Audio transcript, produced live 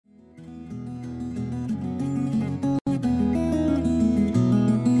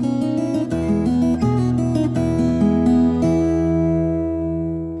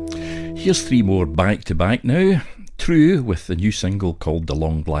Here's three more back to back now. True, with the new single called The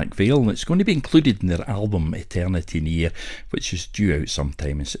Long Black Veil, and it's going to be included in their album Eternity Near, which is due out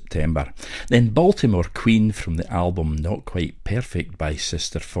sometime in September. Then Baltimore Queen from the album Not Quite Perfect by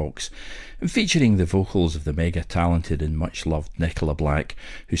Sister Fox, and featuring the vocals of the mega talented and much loved Nicola Black,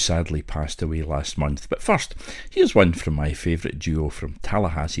 who sadly passed away last month. But first, here's one from my favourite duo from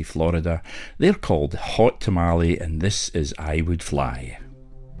Tallahassee, Florida. They're called Hot Tamale, and this is I Would Fly.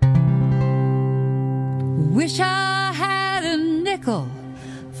 Wish I had a nickel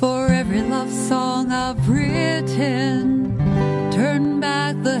for every love song I've written. Turn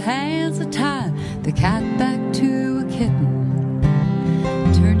back the hands of time, the cat back to a kitten.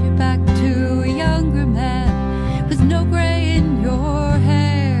 Turn you back to a younger man with no grey in your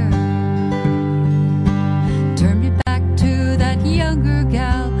hair. Turn me back to that younger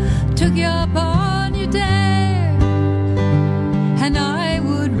gal, took you up on your dare, and I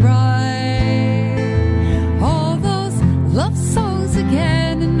would write love songs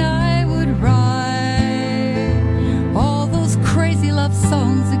again, and I would write all those crazy love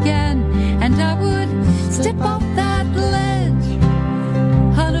songs again, and I would step off that ledge,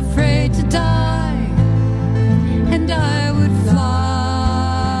 unafraid to die, and I would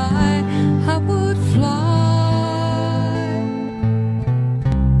fly, I would fly.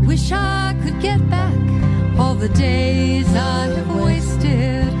 Wish I could get back all the days I have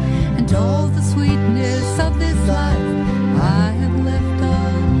wasted, and all the sweetness of this life I have left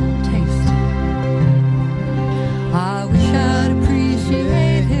untasted. I wish I'd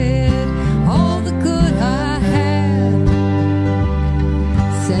appreciated all the good I had,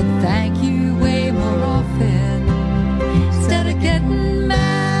 said thank you way more often instead of getting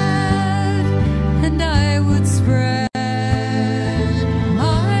mad, and I would spread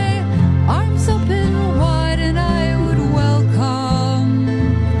my arms open wide, and I would welcome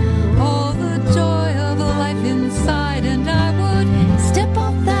all the joy of life inside, and I would step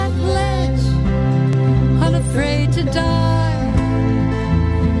off that ledge, unafraid to die,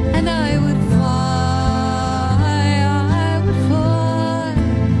 and I would fly, I would fly,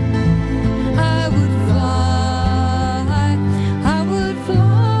 I would fly, I would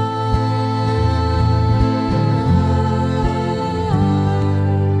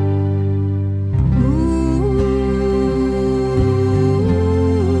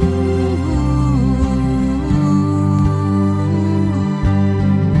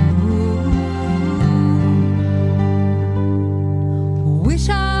wish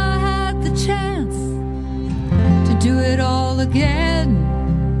I had the chance to do it all again.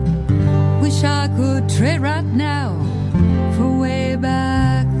 Wish I could trade right now for way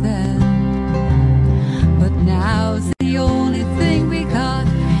back then. But now's the only thing we got,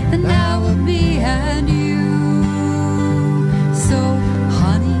 the now of me and you. So,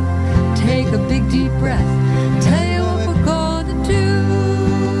 honey, take a big deep breath. Tell you what we're gonna do.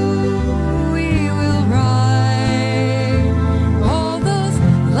 We will write all those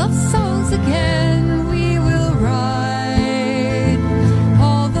love songs again. We will write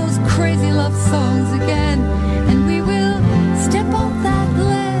all those crazy love songs again, and we will step off that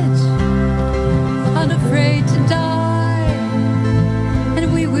ledge, unafraid to die,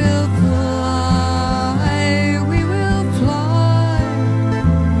 and we will fly, we will fly,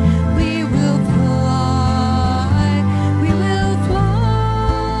 we will fly, we will fly,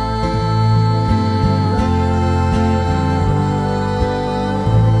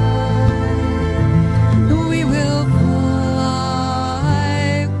 we will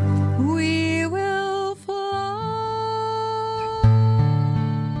fly, we will fly.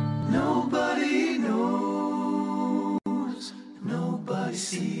 Nobody knows, nobody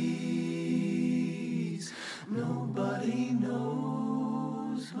sees, nobody